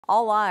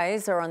All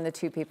eyes are on the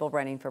two people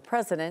running for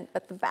president,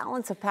 but the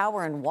balance of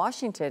power in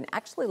Washington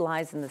actually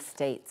lies in the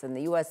states and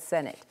the U.S.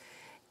 Senate.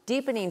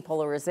 Deepening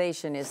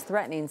polarization is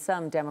threatening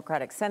some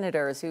Democratic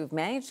senators who've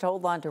managed to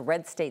hold on to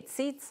red state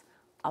seats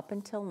up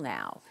until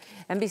now.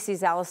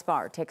 NBC's Alice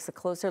Barr takes a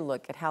closer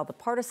look at how the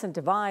partisan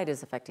divide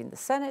is affecting the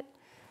Senate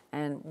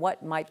and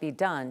what might be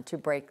done to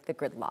break the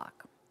gridlock.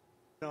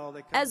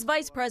 As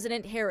Vice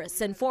President Harris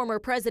and former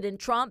President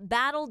Trump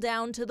battle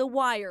down to the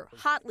wire,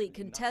 hotly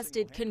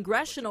contested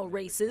congressional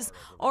races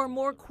are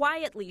more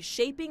quietly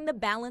shaping the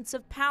balance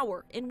of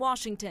power in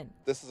Washington.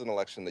 This is an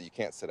election that you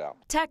can't sit out.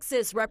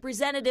 Texas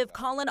Representative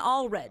Colin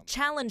Allred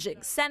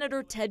challenging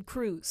Senator Ted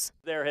Cruz.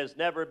 There has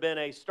never been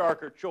a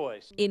starker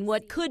choice. In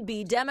what could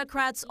be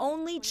Democrats'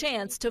 only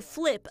chance to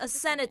flip a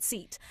Senate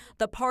seat,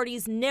 the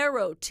party's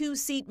narrow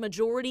two-seat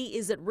majority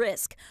is at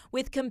risk,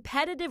 with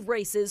competitive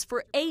races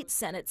for 8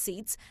 Senate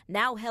seats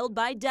now held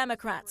by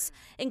Democrats,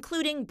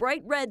 including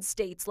bright red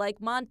states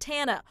like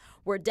Montana,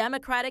 where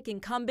Democratic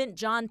incumbent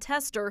John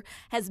Tester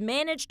has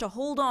managed to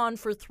hold on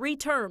for 3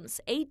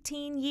 terms,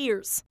 18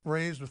 years.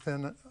 Raised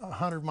within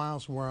 100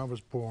 miles from where I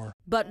was born.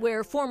 But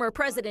where former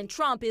President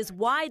Trump is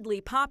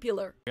widely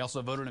popular. We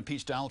also voted to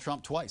impeach Donald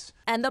Trump twice.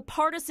 And the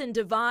partisan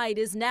divide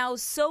is now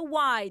so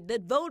wide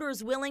that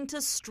voters willing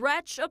to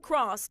stretch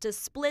across to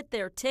split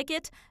their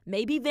ticket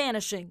may be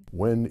vanishing.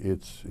 When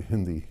it's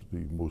in the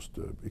most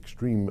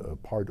extreme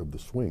part of the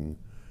swing,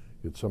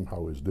 it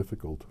somehow is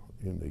difficult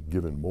in a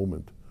given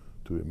moment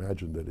to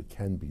imagine that it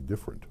can be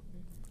different.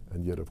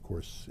 And yet, of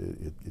course,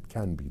 it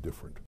can be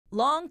different.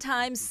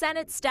 Longtime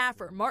Senate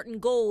staffer Martin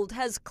Gold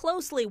has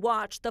closely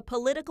watched the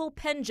political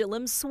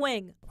pendulum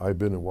swing. I've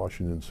been in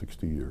Washington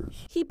 60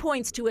 years. He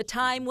points to a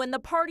time when the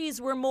parties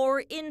were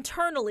more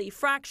internally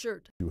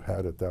fractured. You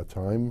had at that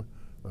time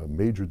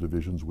major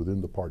divisions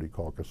within the party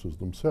caucuses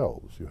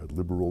themselves. You had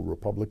liberal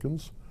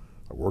Republicans,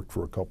 I worked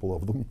for a couple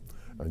of them,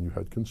 and you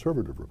had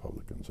conservative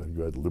Republicans, and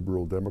you had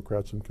liberal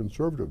Democrats and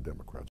conservative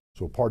Democrats.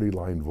 So party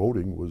line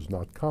voting was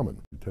not common.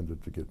 You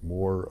tended to get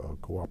more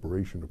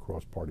cooperation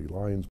across party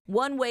lines.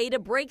 One way to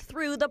break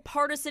through the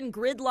partisan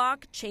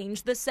gridlock,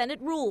 change the Senate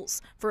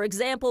rules. For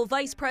example,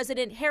 Vice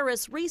President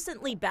Harris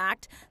recently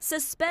backed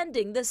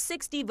suspending the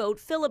 60-vote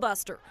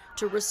filibuster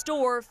to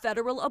restore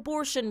federal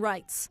abortion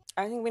rights.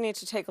 I think we need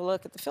to take a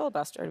look at the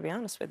filibuster, to be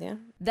honest with you.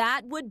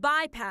 That would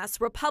bypass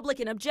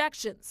Republican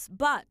objections,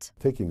 but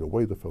taking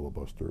away the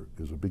filibuster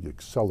is a big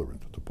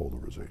accelerant to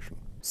polarization.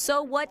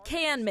 So what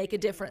can make a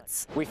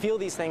difference? We feel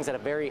these things at a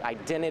very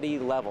identity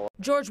level.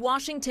 George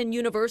Washington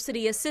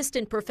University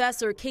assistant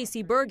professor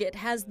Casey Burgett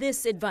has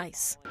this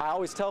advice. I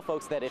always tell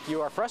folks that if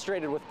you are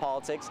frustrated with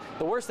politics,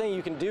 the worst thing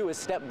you can do is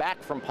step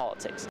back from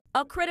politics.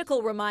 A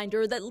critical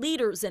reminder that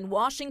leaders in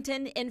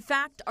Washington, in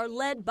fact, are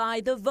led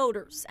by the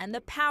voters and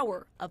the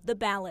power of the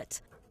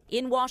ballot.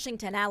 In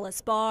Washington,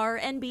 Alice Barr,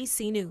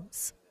 NBC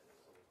News.